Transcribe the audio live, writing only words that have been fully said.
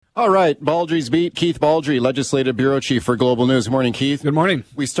All right, Baldrey's Beat. Keith Baldrey, Legislative Bureau Chief for Global News. Good morning, Keith. Good morning.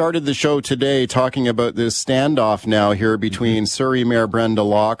 We started the show today talking about this standoff now here between Surrey Mayor Brenda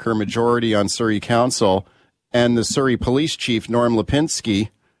Locke, her majority on Surrey Council, and the Surrey Police Chief, Norm Lipinski,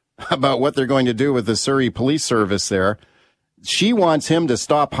 about what they're going to do with the Surrey Police Service there. She wants him to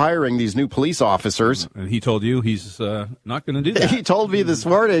stop hiring these new police officers. And he told you he's not going to do that. He told me this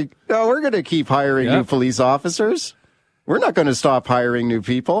morning, no, we're going to keep hiring new police officers. We're not going to stop hiring new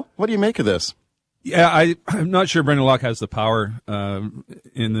people. What do you make of this? Yeah, I'm not sure Brenda Locke has the power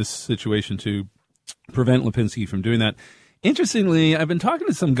in this situation to prevent Lipinski from doing that. Interestingly, I've been talking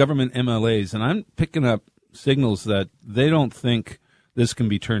to some government MLAs, and I'm picking up signals that they don't think this can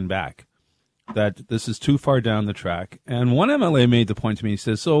be turned back, that this is too far down the track. And one MLA made the point to me, he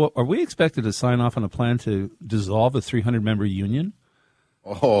says, so are we expected to sign off on a plan to dissolve a 300-member union?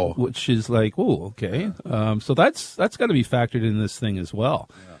 Oh, which is like, oh, okay. So that's got to be factored in this thing as well.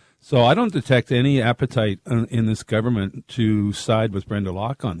 Yeah. So I don't detect any appetite in this government to side with Brenda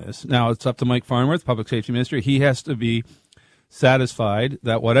Locke on this. Now, it's up to Mike Farnworth, Public Safety Minister. He has to be satisfied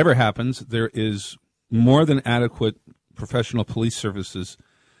that whatever happens, there is more than adequate professional police services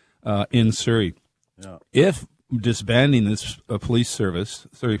in Surrey. Yeah. If disbanding this police service,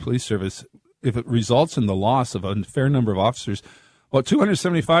 Surrey Police Service, if it results in the loss of a fair number of officers, well,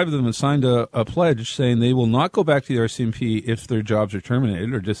 275 of them have signed a pledge saying they will not go back to the RCMP if their jobs are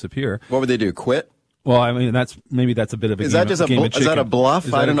terminated or disappear. What would they do? Quit? Well, I mean, that's a bit of a game of chicken. Is that a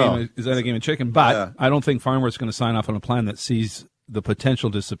bluff? I don't know. Is that a game of chicken? But I don't think Farnworth's going to sign off on a plan that sees the potential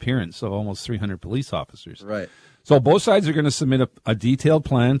disappearance of almost 300 police officers. Right. So both sides are going to submit a detailed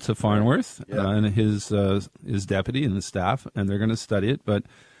plan to Farnworth and his deputy and the staff, and they're going to study it. But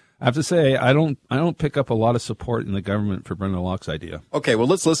I have to say, I don't pick up a lot of support in the government for Brenda Locke's idea. Okay, well,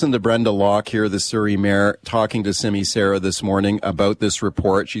 let's listen to Brenda Locke here, the Surrey mayor, talking to Simi Sarah this morning about this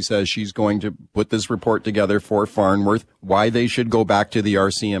report. She says she's going to put this report together for Farnworth, why they should go back to the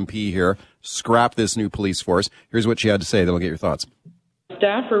RCMP here, scrap this new police force. Here's what she had to say, then we'll get your thoughts.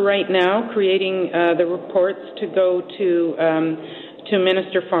 Staff are right now creating the reports to go to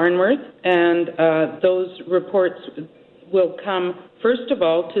Minister Farnworth, and those reports will come, first of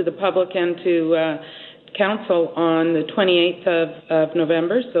all, to the public and to Council on the 28th of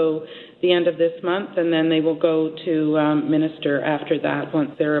November, so the end of this month, and then they will go to Minister after that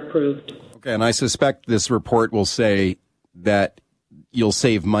once they're approved. Okay, and I suspect this report will say that you'll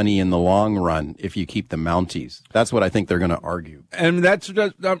save money in the long run if you keep the Mounties. That's what I think they're going to argue. And that's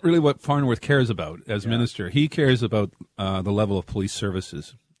not really what Farnworth cares about as minister. He cares about the level of police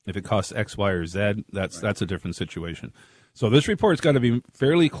services. If it costs X, Y, or Z, that's a different situation. So this report's got to be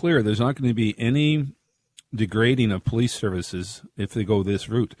fairly clear. There's not going to be any degrading of police services if they go this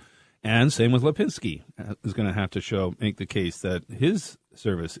route. And same with Lipinski is going to have to make the case that his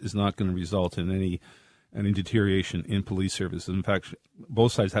service is not going to result in any deterioration in police services. In fact,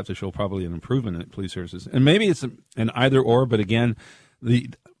 both sides have to show probably an improvement in police services. And maybe it's an either or, but again,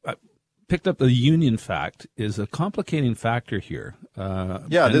 picked up the union fact is a complicating factor here.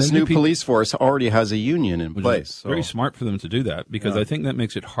 This new police force already has a union in place. So. Very smart for them to do that because I think that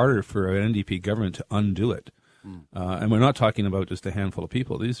makes it harder for an NDP government to undo it. And we're not talking about just a handful of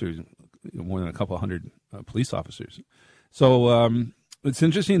people. These are more than a couple hundred police officers. So it's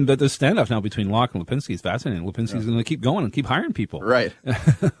interesting that the standoff now between Locke and Lipinski is fascinating. Lipinski's going to keep going and keep hiring people. Right.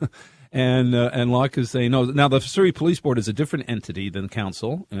 And Locke is saying, no, now the Surrey Police Board is a different entity than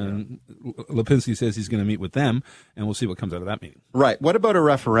council, and Lipinski says he's going to meet with them, and we'll see what comes out of that meeting. Right. What about a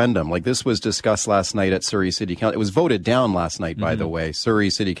referendum? Like this was discussed last night at Surrey City Council. It was voted down last night, by the way. Surrey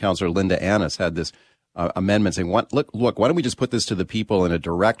City Councillor Linda Annis had this amendment saying, look, why don't we just put this to the people in a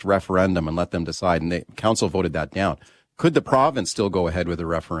direct referendum and let them decide? And the council voted that down. Could the province still go ahead with a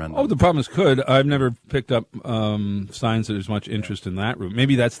referendum? Oh, the province could. I've never picked up signs that there's much interest in that route.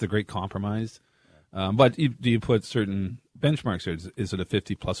 Maybe that's the great compromise. But do you put certain benchmarks here? Is it a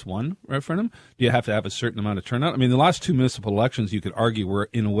 50+1 referendum? Do you have to have a certain amount of turnout? I mean, the last two municipal elections, you could argue, were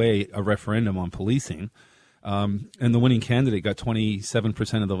in a way a referendum on policing. And the winning candidate got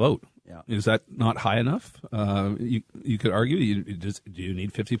 27% of the vote. Yeah. Is that not high enough? You could argue, do you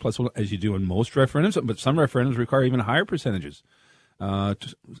need 50+1 as you do in most referendums? But some referendums require even higher percentages, 2/3,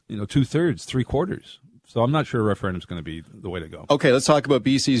 3/4. So I'm not sure a referendum is going to be the way to go. Okay, let's talk about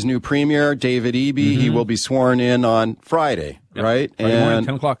BC's new premier, David Eby. He will be sworn in on Friday, right? Friday morning,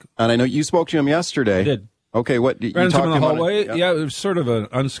 10 o'clock. And I know you spoke to him yesterday. I did. Okay, what? You talked to him in the hallway? Yeah, it was sort of an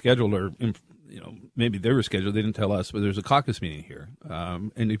unscheduled or maybe they were scheduled. They didn't tell us, but there's a caucus meeting here,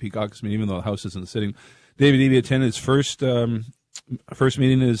 NDP caucus meeting, even though the House isn't sitting. David Eby attended his first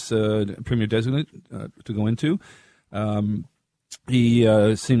meeting as Premier Designate to go into.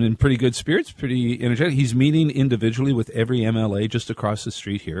 He seemed in pretty good spirits, pretty energetic. He's meeting individually with every MLA just across the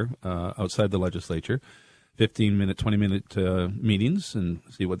street here, outside the legislature. 15-minute, 20-minute meetings and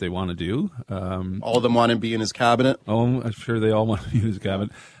see what they want to do. All of them want to be in his cabinet? Oh, I'm sure they all want to be in his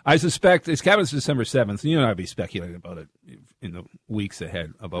cabinet. I suspect his cabinet's December 7th. You and I will be speculating about it in the weeks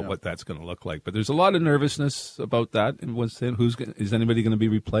ahead about what that's going to look like. But there's a lot of nervousness about that. Is anybody going to be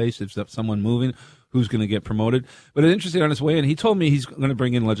replaced? Is someone moving? Who's going to get promoted? But it's interesting on his way in, he told me he's going to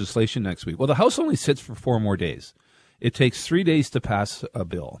bring in legislation next week. Well, the House only sits for 4 more days. It takes 3 days to pass a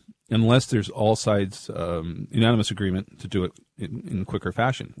bill, unless there's all sides unanimous agreement to do it in quicker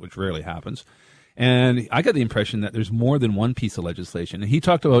fashion, which rarely happens. And I got the impression that there's more than one piece of legislation. And he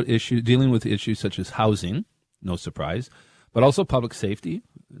talked about dealing with issues such as housing, no surprise, but also public safety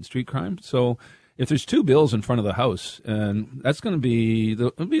and street crime. So if there's 2 bills in front of the House, and that's going to be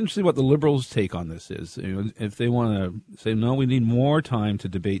it'll be interesting what the Liberals' take on this is. If they want to say, no, we need more time to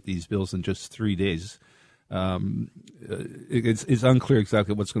debate these bills than just 3 days. It's unclear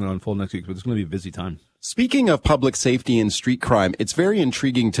exactly what's going to unfold next week, but it's going to be a busy time. Speaking of public safety and street crime, it's very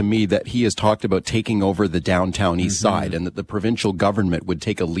intriguing to me that he has talked about taking over the downtown east side and that the provincial government would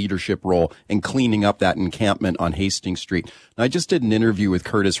take a leadership role in cleaning up that encampment on Hastings Street. Now, I just did an interview with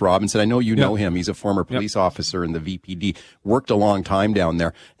Curtis Robinson. I know you know him. He's a former police officer in the VPD, worked a long time down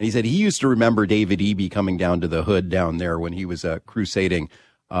there. And he said he used to remember David Eby coming down to the hood down there when he was crusading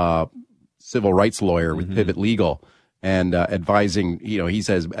civil rights lawyer with Pivot Legal and advising, he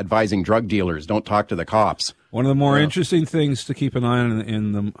says, advising drug dealers, don't talk to the cops. One of the more interesting things to keep an eye on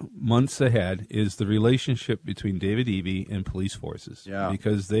in the months ahead is the relationship between David Eby and police forces. Yeah.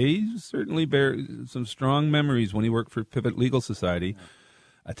 Because they certainly bear some strong memories when he worked for Pivot Legal Society,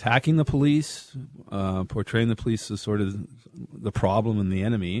 attacking the police, portraying the police as sort of the problem and the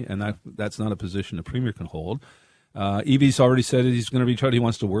enemy, and that's not a position a premier can hold. Eby's already said he's going to be he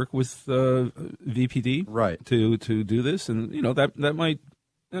wants to work with VPD to do this, and that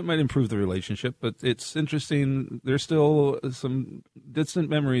might improve the relationship. But it's interesting. There's still some distant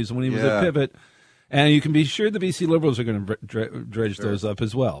memories when he was at Pivot, and you can be sure the BC Liberals are going to dredge those up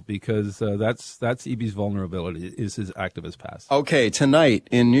as well, because that's Eby's vulnerability is his activist past. Okay, tonight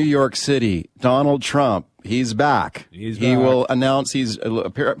in New York City, Donald Trump. He's back. He will announce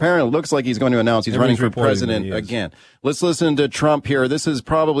apparently looks like he's going to announce he's running for president again. Let's listen to Trump here. This is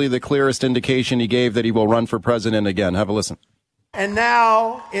probably the clearest indication he gave that he will run for president again. Have a listen. And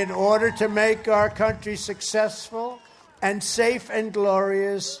now, in order to make our country successful and safe and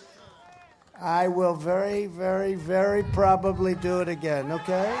glorious, I will very, very, very probably do it again,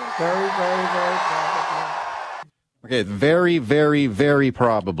 okay? Very, very, very probably. Okay, very, very, very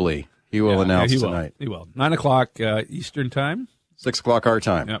probably. He will announce tonight. He will. 9 o'clock Eastern time. 6 o'clock our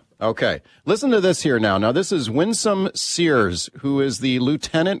time. Yep. Okay. Listen to this here now. Now, this is Winsome Sears, who is the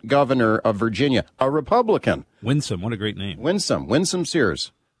Lieutenant Governor of Virginia, a Republican. Winsome, what a great name. Winsome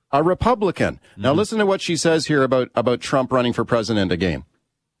Sears, a Republican. Now, listen to what she says here about Trump running for president again.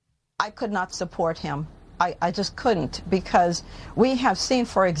 I could not support him. I just couldn't, because we have seen,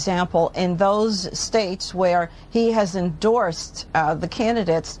 for example, in those states where he has endorsed the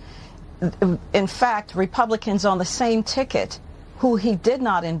candidates, in fact, Republicans on the same ticket who he did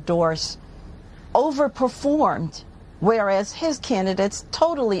not endorse overperformed, whereas his candidates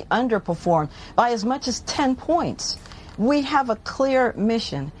totally underperformed by as much as 10 points. We have a clear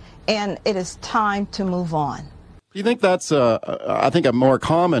mission, and it is time to move on. Do you think that's, I think, a more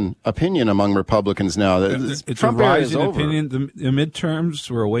common opinion among Republicans now? It's Trump a rising opinion. The midterms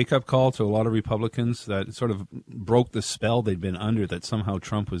were a wake-up call to a lot of Republicans that sort of broke the spell they'd been under, that somehow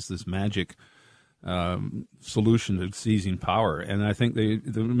Trump was this magic solution to seizing power. And I think the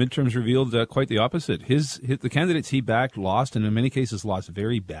midterms revealed quite the opposite. The candidates he backed lost, and in many cases lost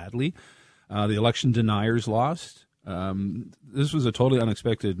very badly. The election deniers lost. This was a totally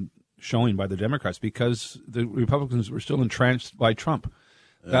unexpected showing by the Democrats, because the Republicans were still entranced by Trump.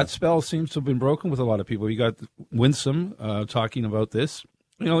 Yeah. That spell seems to have been broken with a lot of people. You got Winsome talking about this.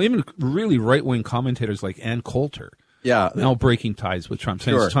 Even really right-wing commentators like Ann Coulter now breaking ties with Trump,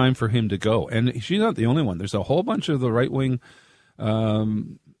 saying it's time for him to go. And she's not the only one. There's a whole bunch of the right-wing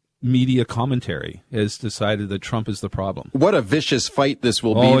media commentary has decided that Trump is the problem. What a vicious fight this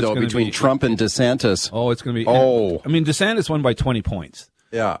will be, though, between Trump and DeSantis. It's going to be. DeSantis won by 20 points.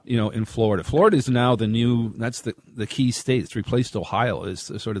 Yeah. In Florida. Florida is now that's the key state. It's replaced Ohio as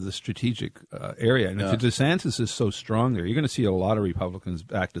sort of the strategic area. And if DeSantis is so strong there, you're going to see a lot of Republicans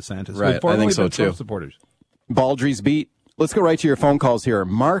back DeSantis. Right, I think so too. Trump supporters. Baldrey's beat. Let's go right to your phone calls here.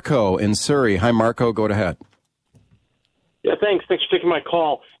 Marco in Surrey. Hi, Marco. Go ahead. Yeah, thanks. Thanks for taking my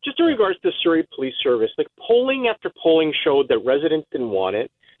call. Just in regards to Surrey Police Service, like polling after polling showed that residents didn't want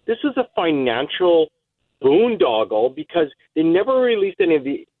it. This is a financial boondoggle because they never released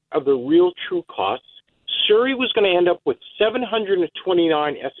any of the real true costs. Surrey was going to end up with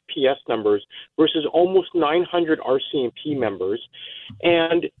 729 SPS numbers versus almost 900 RCMP members.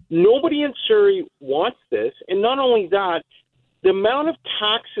 And nobody in Surrey wants this. And not only that, the amount of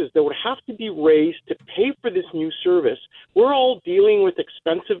taxes that would have to be raised to pay for this new service, we're all dealing with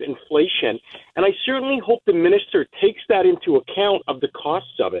expensive inflation. And I certainly hope the minister takes that into account of the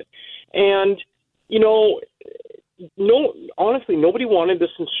costs of it. And, honestly, nobody wanted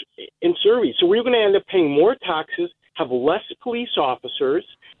this in Surrey. So we're going to end up paying more taxes, have less police officers,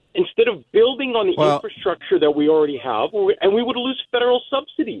 instead of building on the infrastructure that we already have, and we would lose federal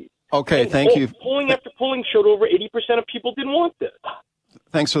subsidies. Okay, thank you. Polling after polling showed over 80% of people didn't want this.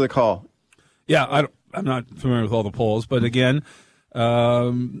 Thanks for the call. Yeah, I'm not familiar with all the polls, but again,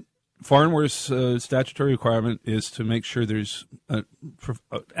 Farnworth's statutory requirement is to make sure there's an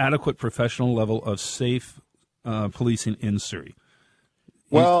adequate professional level of safe policing in Surrey.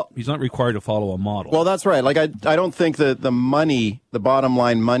 He's not required to follow a model. Well, that's right. Like, I don't think that the money, the bottom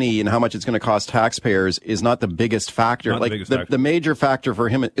line money and how much it's going to cost taxpayers is not the biggest factor. The major factor for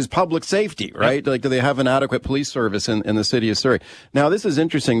him is public safety, right? Like, do they have an adequate police service in the city of Surrey? Now, this is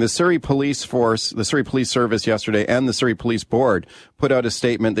interesting. The Surrey Police Force, the Surrey Police Service yesterday and the Surrey Police Board put out a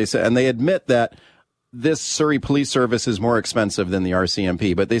statement. They said, and they admit that this Surrey Police Service is more expensive than the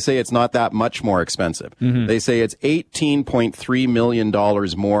RCMP, but they say it's not that much more expensive. Mm-hmm. They say it's $18.3 million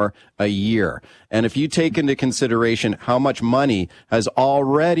more a year. And if you take into consideration how much money has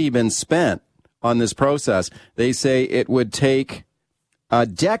already been spent on this process, they say it would take a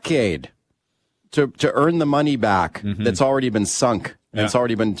decade to earn the money back that's already been sunk. And it's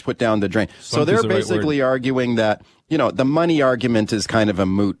already been put down the drain. So they're basically arguing that, the money argument is kind of a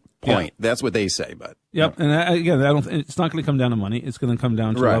moot point. Yeah. That's what they say, but and again, it's not going to come down to money. It's going to come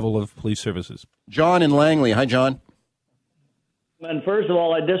down to the level of police services. John in Langley. Hi, John. And first of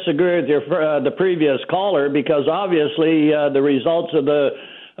all, I disagree with the previous caller because obviously the results of the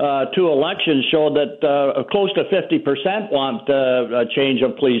two elections show that close to 50% want a change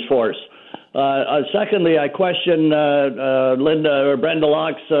of police force. Secondly, I question Brenda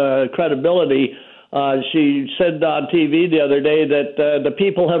Locke's credibility. She said on TV the other day that the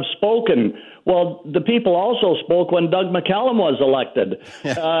people have spoken. Well, the people also spoke when Doug McCallum was elected.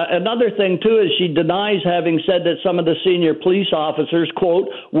 Another thing, too, is she denies having said that some of the senior police officers, quote,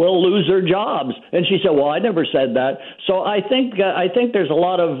 will lose their jobs. And she said, well, I never said that. So I think there's a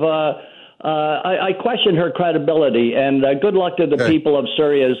lot of I question her credibility. And good luck to the people of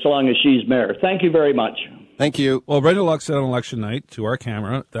Surrey as long as she's mayor. Thank you very much. Thank you. Well, Brenda Locke said on election night to our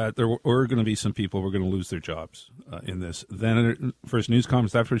camera that there were going to be some people who were going to lose their jobs in this. Then first news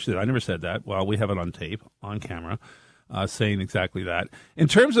conference afterwards, she said, I never said that. Well, we have it on tape, on camera, saying exactly that. In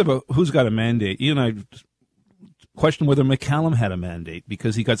terms of who's got a mandate, you and I questioned whether McCallum had a mandate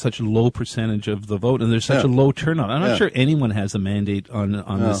because he got such a low percentage of the vote and there's such a low turnout. I'm not sure anyone has a mandate on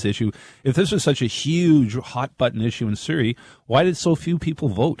this issue. If this was such a huge hot-button issue in Surrey, why did so few people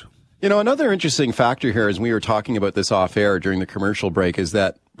vote? Another interesting factor here, as we were talking about this off air during the commercial break, is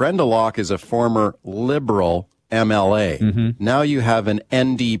that Brenda Locke is a former Liberal MLA. Mm-hmm. Now you have an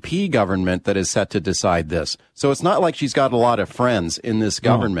NDP government that is set to decide this. So it's not like she's got a lot of friends in this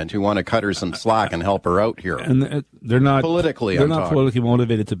government who want to cut her some slack and help her out here. And they're not politically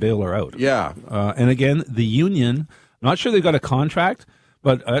motivated to bail her out. Yeah. And again, the union, I'm not sure they've got a contract.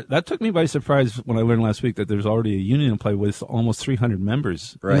 But that took me by surprise when I learned last week that there's already a union in play with almost 300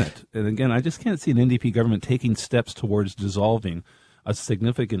 members. Right. And again, I just can't see an NDP government taking steps towards dissolving a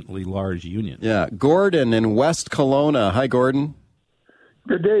significantly large union. Yeah. Gordon in West Kelowna. Hi, Gordon.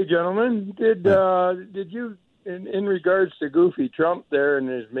 Good day, gentlemen. Did you, in regards to Goofy Trump there and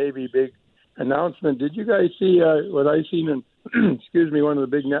his maybe big announcement, did you guys see what I seen in, one of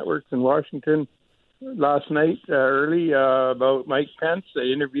the big networks in Washington last night early about Mike Pence,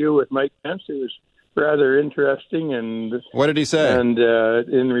 the interview with Mike Pence? It was rather interesting. And what did he say? And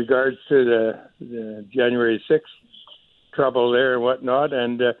in regards to the January 6th trouble there and whatnot,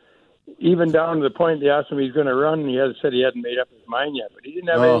 and even down to the point they asked him if he's going to run, and he said he hadn't made up his mind yet, but he didn't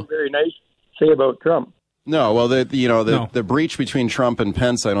have anything very nice to say about Trump. No, well, the breach between Trump and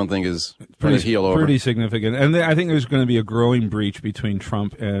Pence, I don't think is going to heal over. Pretty significant, and I think there's going to be a growing breach between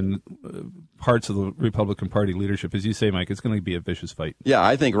Trump and parts of the Republican Party leadership. As you say, Mike, it's going to be a vicious fight. Yeah,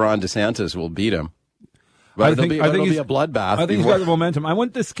 I think Ron DeSantis will beat him. But it'll be a bloodbath. I think he's got the momentum. I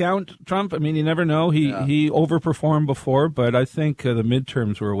wouldn't discount Trump. I mean, you never know. He overperformed before, but I think the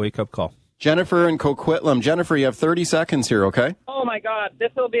midterms were a wake-up call. Jennifer in Coquitlam. Jennifer, you have 30 seconds here, okay? Oh, my God.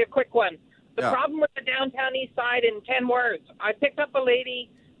 This will be a quick one. The problem with the downtown east side in 10 words. I picked up a lady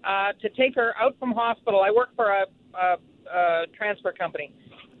to take her out from hospital. I work for a transfer company.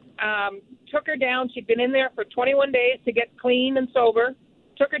 Took her down. She'd been in there for 21 days to get clean and sober.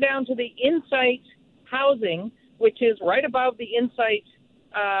 Took her down to the Insight housing, which is right above the Insight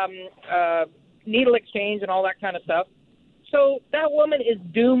needle exchange and all that kind of stuff. So that woman is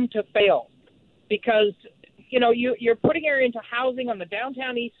doomed to fail because, you're putting her into housing on the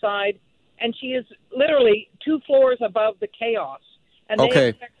downtown east side, and she is literally 2 floors above the chaos. And they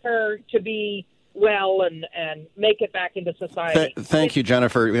expect her to be well and make it back into society. Thank you,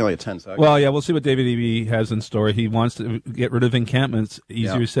 Jennifer. We only have 10 seconds. Well, yeah, we'll see what David Eby has in store. He wants to get rid of encampments.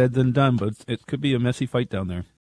 Easier said than done, but it could be a messy fight down there.